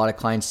 I've got a lot of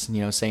clients,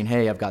 saying,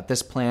 hey, I've got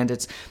this planned.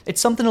 It's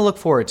something to look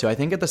forward to. I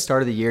think at the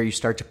start of the year, you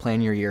start to plan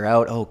your year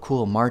out. Oh,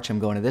 cool, March, I'm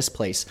going to this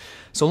place.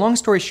 So long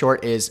story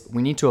short is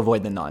we need to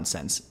avoid the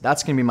nonsense.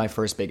 That's going to be my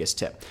first biggest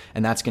tip.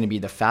 And that's going to be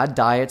the fad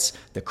diets,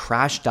 the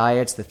crash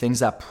diets, the things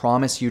that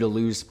promise you to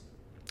lose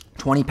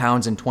 20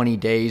 pounds in 20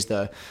 days,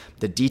 the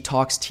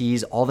detox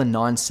teas, all the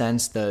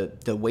nonsense,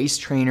 the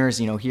waist trainers.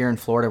 Here in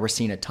Florida, we're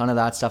seeing a ton of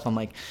that stuff. I'm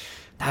like,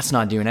 that's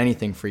not doing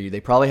anything for you. They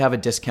probably have a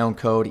discount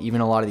code.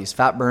 Even a lot of these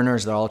fat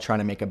burners, they're all trying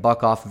to make a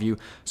buck off of you.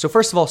 So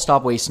first of all,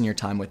 stop wasting your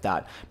time with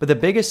that. But the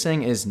biggest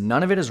thing is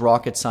none of it is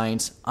rocket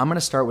science. I'm going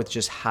to start with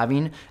just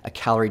having a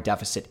calorie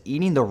deficit,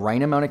 eating the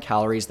right amount of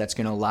calories that's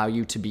going to allow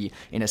you to be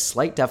in a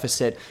slight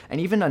deficit.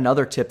 And even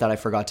another tip that I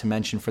forgot to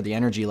mention for the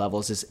energy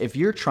levels is if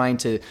you're trying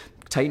to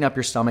tighten up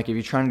your stomach, if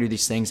you're trying to do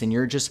these things and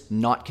you're just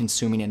not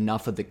consuming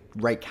enough of the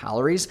right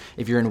calories,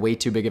 if you're in way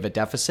too big of a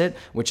deficit,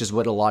 which is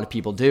what a lot of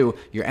people do,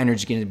 your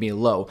energy is going to be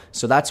low.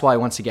 So that's why,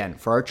 once again,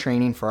 for our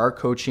training, for our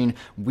coaching,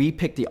 we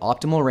pick the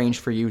optimal range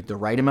for you, the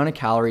right amount of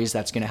calories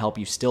that's going to help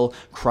you still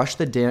crush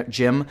the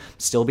gym,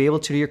 still be able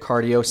to do your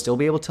cardio, still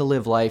be able to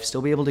live life,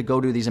 still be able to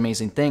go do these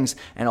amazing things,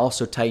 and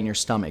also tighten your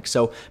stomach.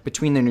 So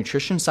between the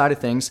nutrition side of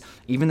things,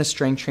 even the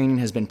strength training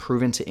has been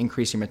proven to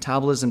increase your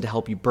metabolism, to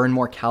help you burn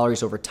more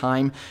calories over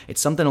time.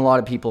 It's something a lot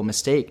of people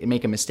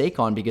make a mistake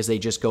on because they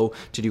just go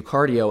to do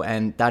cardio,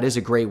 and that is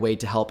a great way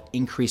to help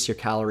increase your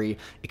calorie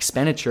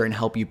expenditure and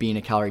help you be in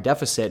a calorie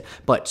deficit.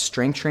 But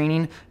strength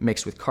training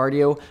mixed with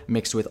cardio,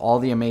 mixed with all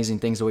the amazing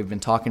things that we've been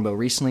talking about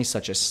recently,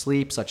 such as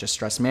sleep, such as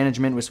stress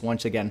management, which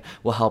once again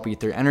will help you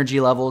through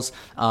energy levels.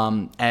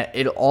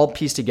 It all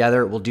pieced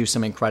together will do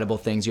some incredible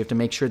things. You have to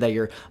make sure that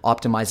you're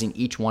optimizing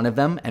each one of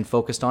them and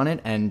focused on it.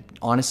 And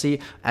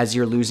honestly, as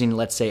you're losing,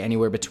 let's say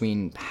anywhere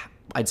between,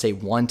 I'd say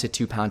 1 to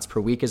 2 pounds per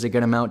week is a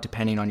good amount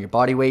depending on your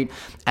body weight.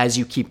 As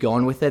you keep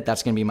going with it,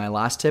 that's going to be my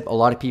last tip. A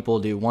lot of people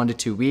do 1 to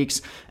 2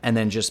 weeks and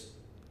then just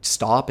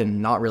stop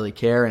and not really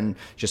care and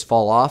just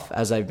fall off,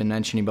 as I've been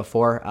mentioning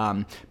before.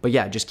 But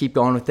yeah, just keep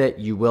going with it.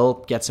 You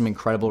will get some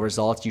incredible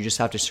results. You just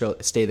have to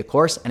stay the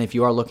course. And if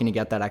you are looking to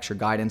get that extra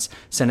guidance,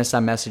 send us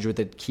that message with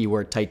the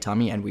keyword tight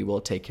tummy and we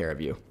will take care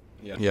of you.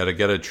 Yeah, to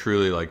get a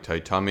truly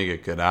tight tummy,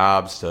 get good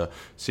abs, to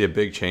see a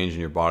big change in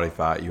your body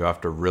fat, you have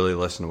to really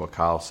listen to what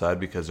Kyle said,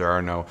 because there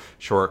are no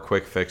short,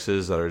 quick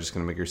fixes that are just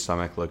going to make your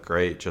stomach look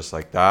great just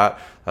like that.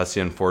 That's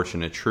the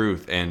unfortunate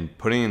truth. And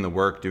putting in the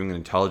work, doing it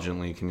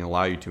intelligently, can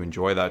allow you to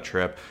enjoy that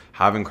trip,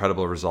 have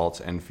incredible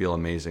results, and feel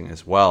amazing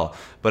as well.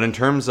 But in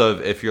terms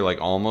of if you're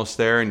almost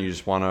there and you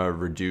just want to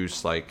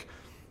reduce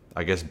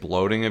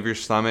bloating of your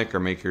stomach or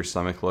make your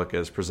stomach look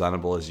as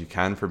presentable as you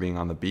can for being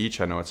on the beach.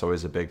 I know it's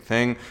always a big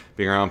thing.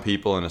 Being around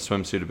people in a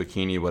swimsuit, a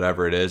bikini,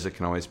 whatever it is, it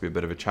can always be a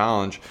bit of a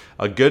challenge.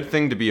 A good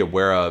thing to be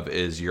aware of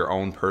is your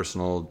own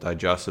personal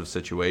digestive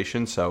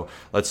situation. So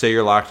let's say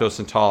you're lactose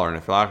intolerant.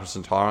 If you're lactose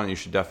intolerant, you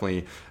should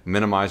definitely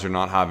minimize or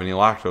not have any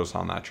lactose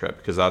on that trip,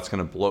 because that's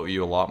going to bloat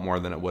you a lot more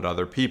than it would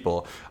other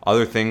people.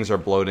 Other things are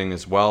bloating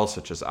as well,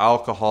 such as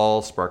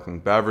alcohol, sparkling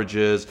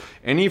beverages.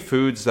 Any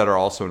foods that are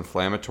also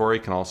inflammatory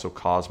can also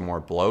cause more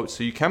bloat.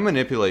 So you can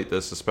manipulate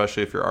this,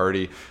 especially if you're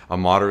already a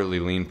moderately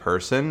lean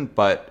person.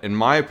 But in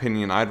my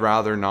opinion, I'd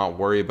rather not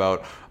worry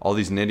about all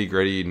these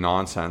nitty-gritty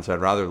nonsense. I'd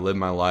rather live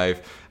my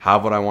life,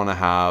 have what I want to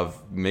have,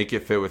 make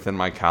it fit within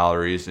my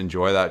calories,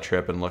 enjoy that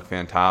trip, and look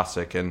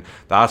fantastic. And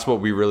that's what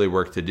we really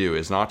work to do,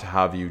 is not to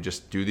have you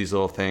just do these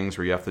little things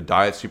where you have to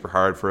diet super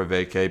hard for a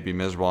vacay, be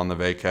miserable on the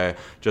vacay,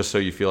 just so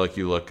you feel like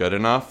you look good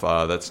enough.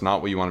 That's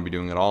not what you want to be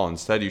doing at all.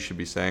 Instead, you should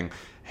be saying,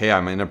 hey,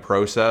 I'm in a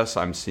process,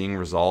 I'm seeing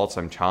results,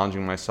 I'm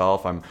challenging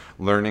myself, I'm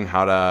learning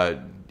how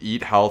to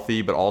eat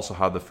healthy, but also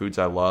have the foods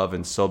I love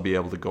and still be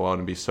able to go out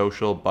and be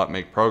social, but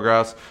make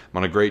progress. I'm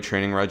on a great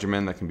training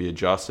regimen that can be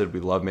adjusted. We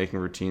love making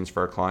routines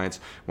for our clients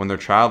when they're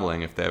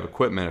traveling, if they have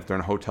equipment, if they're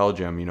in a hotel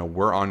gym.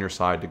 We're on your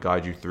side to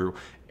guide you through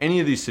any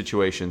of these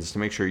situations to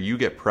make sure you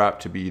get prepped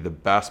to be the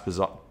best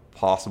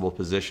possible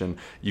position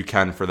you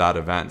can for that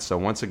event. So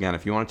once again,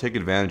 if you want to take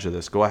advantage of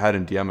this, go ahead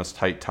and DM us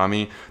Tight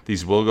Tummy.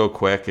 These will go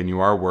quick and you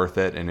are worth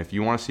it. And if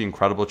you want to see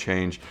incredible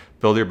change,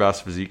 build your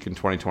best physique in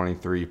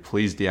 2023,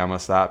 please DM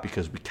us that,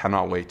 because we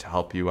cannot wait to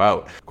help you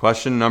out.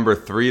 Question number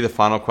 3, the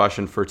final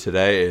question for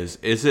today is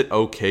it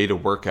okay to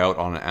work out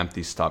on an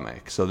empty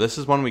stomach? So this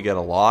is one we get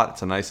a lot.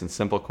 It's a nice and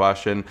simple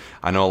question.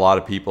 I know a lot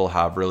of people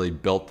have really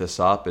built this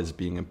up as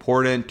being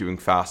important, doing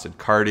fasted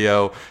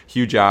cardio.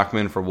 Hugh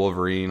Jackman for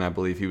Wolverine, I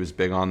believe he was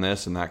big on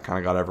this, and that kind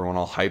of got everyone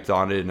all hyped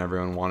on it, and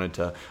everyone wanted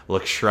to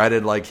look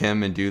shredded like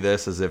him and do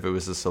this as if it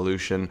was a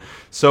solution.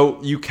 So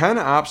you can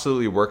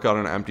absolutely work out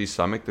on an empty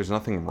stomach. There's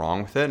nothing wrong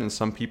wrong with it, and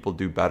some people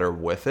do better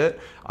with it.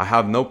 I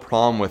have no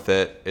problem with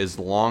it as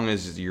long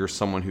as you're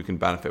someone who can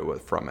benefit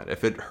from it.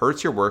 If it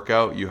hurts your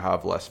workout, you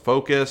have less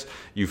focus,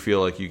 you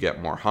feel like you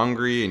get more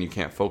hungry and you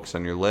can't focus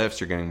on your lifts,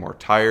 you're getting more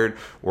tired,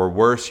 or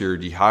worse, you're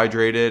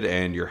dehydrated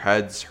and your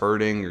head's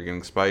hurting, you're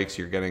getting spikes,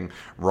 you're getting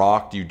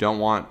rocked. You don't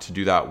want to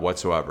do that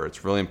whatsoever.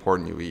 It's really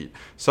important you eat.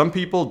 Some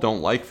people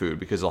don't like food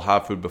because they'll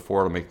have food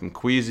before, it'll make them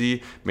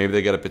queasy. Maybe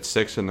they get up at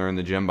 6 and they're in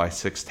the gym by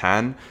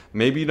 6:10.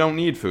 Maybe you don't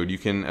need food. You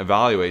can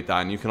evaluate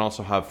that, and you can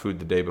also have food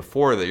the day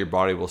before that your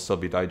body will still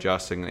be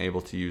digesting and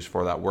able to use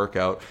for that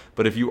workout.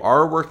 But if you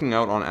are working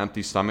out on an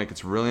empty stomach,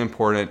 it's really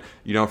important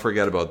you don't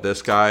forget about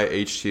this guy,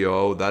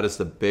 H2O. That is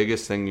the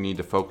biggest thing you need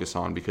to focus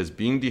on, because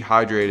being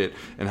dehydrated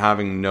and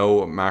having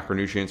no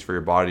macronutrients for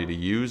your body to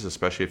use,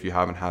 especially if you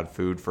haven't had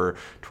food for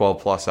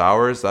 12 plus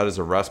hours, that is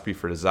a recipe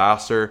for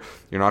disaster.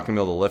 You're not going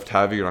to be able to lift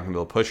heavy, you're not going to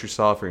be able to push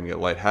yourself, you're going to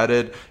get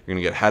lightheaded, you're going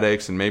to get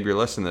headaches, and maybe you're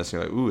listening to this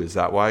and you're like, ooh, is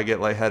that why I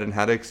get lightheaded and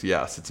headaches?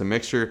 Yes, it's a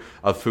mixture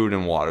of food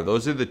and water.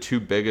 Those are the two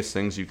biggest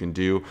things you can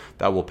do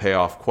that will pay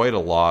off quite a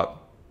lot.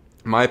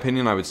 In my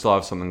opinion, I would still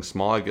have something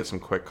small. I'd get some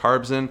quick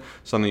carbs in,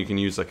 something you can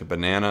use like a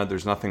banana.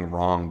 There's nothing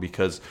wrong,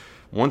 because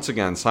once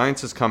again,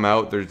 science has come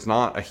out. There's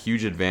not a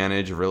huge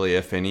advantage, really,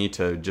 if any,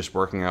 to just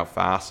working out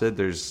fasted.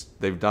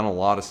 They've done a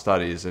lot of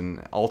studies,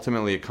 and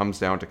ultimately it comes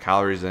down to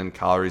calories in,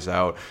 calories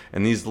out.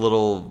 And these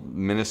little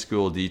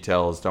minuscule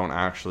details don't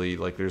actually,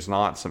 like, there's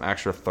not some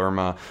extra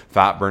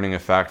fat burning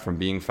effect from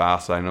being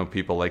fasted. I know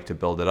people like to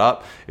build it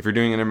up. If you're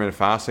doing intermittent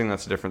fasting,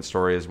 that's a different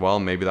story as well.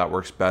 Maybe that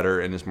works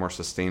better and is more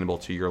sustainable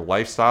to your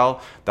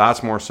lifestyle.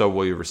 That's more so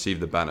will you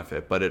receive the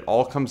benefit. But it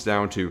all comes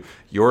down to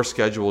your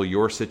schedule,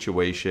 your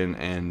situation.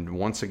 And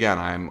once again,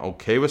 I'm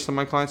okay with some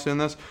of my clients doing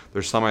this.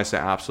 There's some I say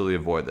absolutely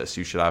avoid this.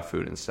 You should have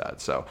food instead.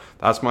 So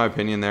that's my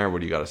opinion there.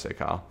 What do you got to say,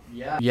 Kyle?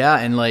 Yeah,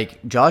 and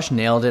like Josh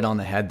nailed it on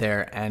the head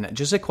there. And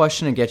just a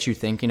question to get you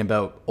thinking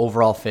about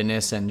overall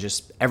fitness and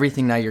just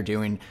everything that you're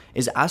doing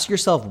is ask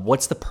yourself,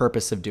 what's the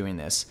purpose of doing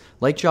this?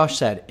 Like Josh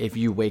said, if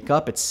you wake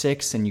up at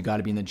 6 and you got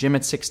to be in the gym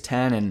at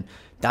 6:10 and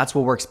that's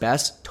what works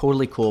best,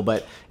 totally cool.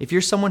 But if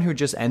you're someone who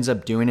just ends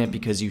up doing it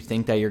because you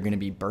think that you're going to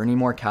be burning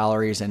more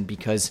calories and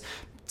because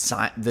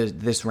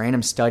this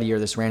random study or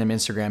this random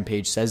Instagram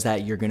page says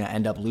that you're going to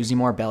end up losing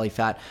more belly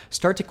fat,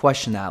 start to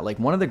question that. Like,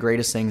 one of the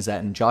greatest things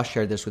that, and Josh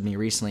shared this with me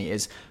recently,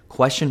 is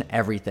question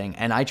everything.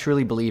 And I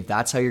truly believe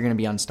that's how you're going to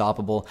be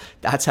unstoppable.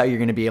 That's how you're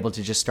going to be able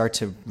to just start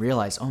to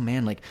realize, oh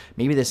man, like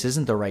maybe this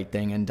isn't the right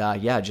thing. And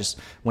just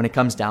when it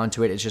comes down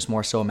to it, it's just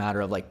more so a matter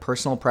of like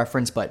personal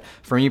preference. But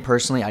for me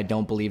personally, I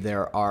don't believe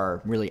there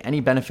are really any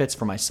benefits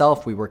for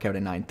myself. We work out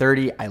at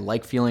 9:30. I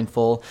like feeling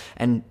full.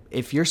 And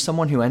if you're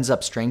someone who ends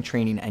up strength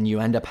training and you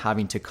end up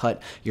having to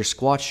cut your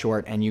squat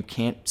short and you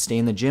can't stay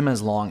in the gym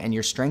as long and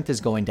your strength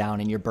is going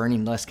down and you're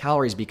burning less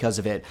calories because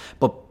of it,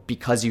 but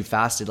because you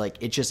fasted, like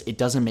it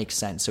doesn't make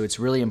sense. So it's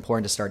really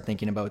important to start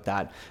thinking about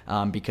that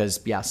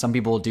because some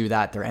people will do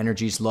that. Their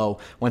energy's low.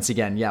 Once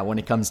again, when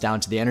it comes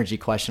down to the energy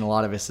question, a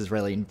lot of us is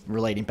really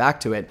relating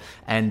back to it,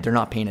 and they're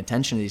not paying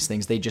attention to these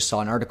things. They just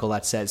saw an article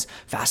that says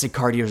fasted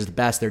cardio is the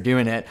best. They're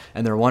doing it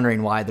and they're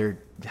wondering why they're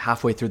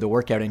halfway through the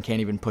workout and can't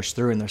even push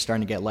through, and they're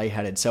starting to get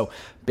lightheaded. So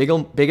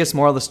biggest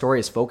moral of the story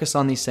is focus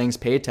on these things,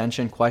 pay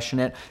attention, question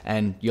it,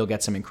 and you'll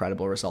get some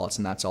incredible results.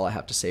 And that's all I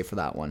have to say for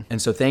that one.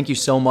 And so thank you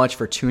so much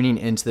for tuning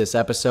into this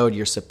episode.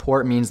 Your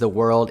support means the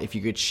world. If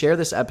you could share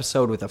this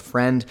episode with a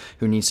friend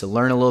who needs to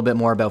learn a little bit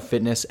more about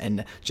fitness,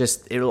 and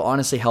just it'll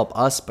honestly help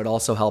us, but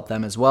also help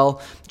them as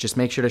well. Just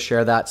make sure to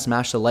share that.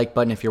 Smash the like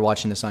button if you're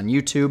watching this on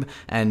YouTube,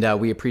 and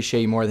we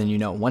appreciate you more than you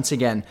know. Once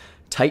again,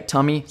 tight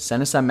tummy,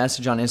 send us that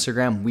message on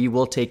Instagram. We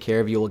will take care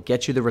of you. We'll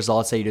get you the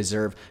results that you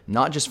deserve,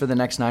 not just for the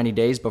next 90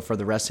 days, but for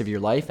the rest of your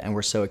life. And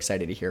we're so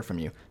excited to hear from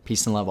you.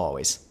 Peace and love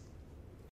always.